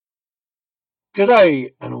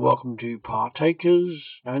G'day and welcome to Partakers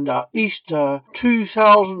and our Easter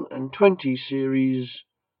 2020 series,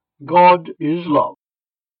 God is Love.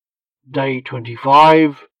 Day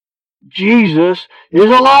 25, Jesus is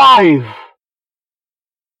alive!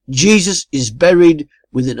 Jesus is buried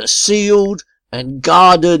within a sealed and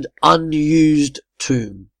guarded unused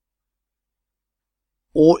tomb.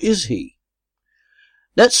 Or is he?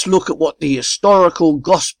 Let's look at what the historical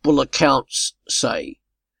gospel accounts say.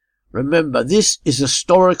 Remember, this is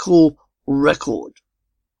historical record.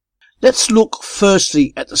 Let's look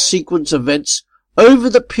firstly at the sequence of events over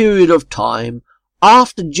the period of time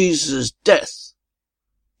after Jesus' death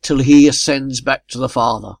till he ascends back to the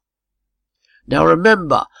Father. Now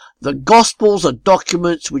remember, the Gospels are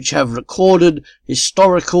documents which have recorded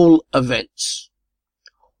historical events.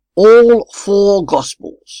 All four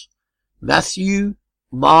Gospels, Matthew,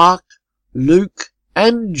 Mark, Luke,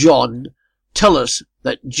 and John, tell us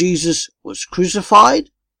that Jesus was crucified,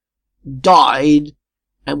 died,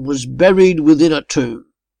 and was buried within a tomb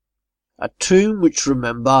which,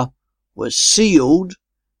 remember, was sealed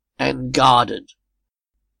and guarded.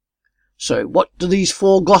 So what do these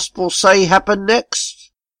four Gospels say happened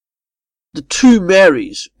next? The two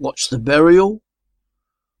Marys watch the burial.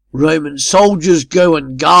 Roman soldiers go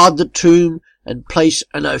and guard the tomb and place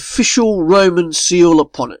an official Roman seal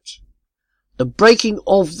upon it. The breaking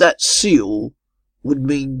of that seal would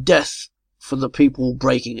mean death for the people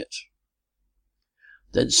breaking it.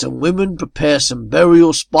 Then some women prepare some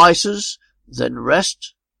burial spices, then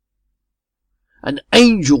rest. An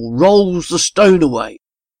angel rolls the stone away.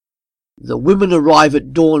 The women arrive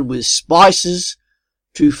at dawn with spices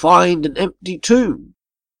to find an empty tomb.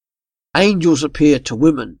 Angels appear to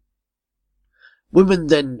women. Women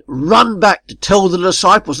then run back to tell the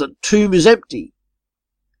disciples that the tomb is empty.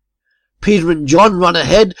 Peter and John run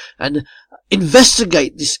ahead and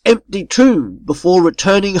investigate this empty tomb before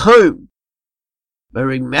returning home.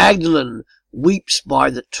 Mary Magdalene weeps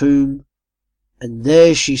by the tomb, and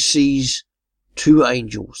there she sees two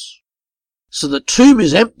angels. So the tomb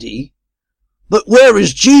is empty, but where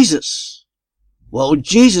is Jesus? Well,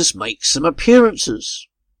 Jesus makes some appearances.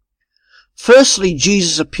 Firstly,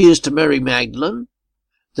 Jesus appears to Mary Magdalene,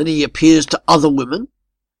 then he appears to other women.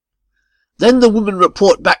 Then the women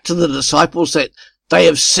report back to the disciples that they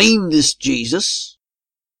have seen this Jesus.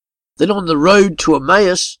 Then on the road to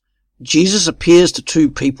Emmaus, Jesus appears to two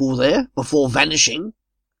people there before vanishing.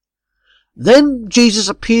 Then Jesus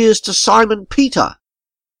appears to Simon Peter.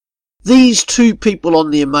 These two people on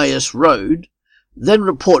the Emmaus road then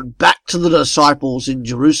report back to the disciples in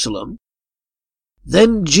Jerusalem.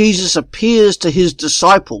 Then Jesus appears to his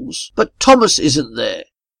disciples, but Thomas isn't there.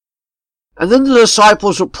 And then the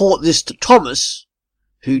disciples report this to Thomas,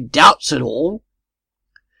 who doubts it all,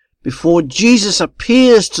 before Jesus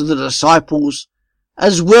appears to the disciples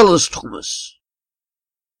as well as Thomas.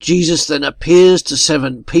 Jesus then appears to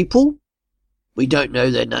 7 people. We don't know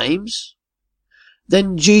their names.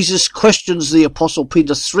 Then Jesus questions the Apostle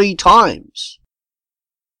Peter 3 times.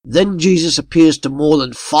 Then Jesus appears to more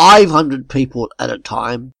than 500 people at a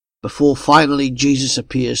time, before finally Jesus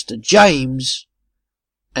appears to James,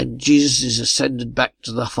 and Jesus is ascended back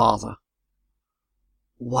to the Father.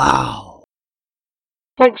 Wow.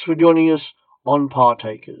 Thanks for joining us on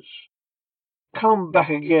Partakers. Come back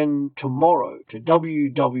again tomorrow to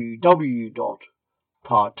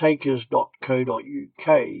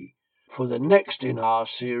www.partakers.co.uk for the next in our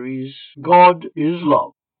series, God is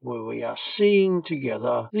Love, where we are seeing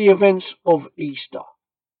together the events of Easter.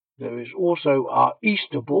 There is also our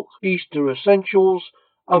Easter book, Easter Essentials,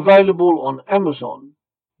 available on Amazon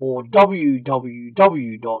or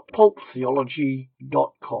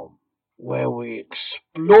www.pulptheology.com, where we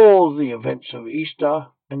explore the events of Easter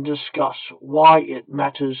and discuss why it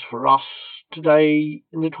matters for us today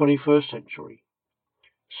in the 21st century.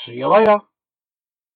 See you later.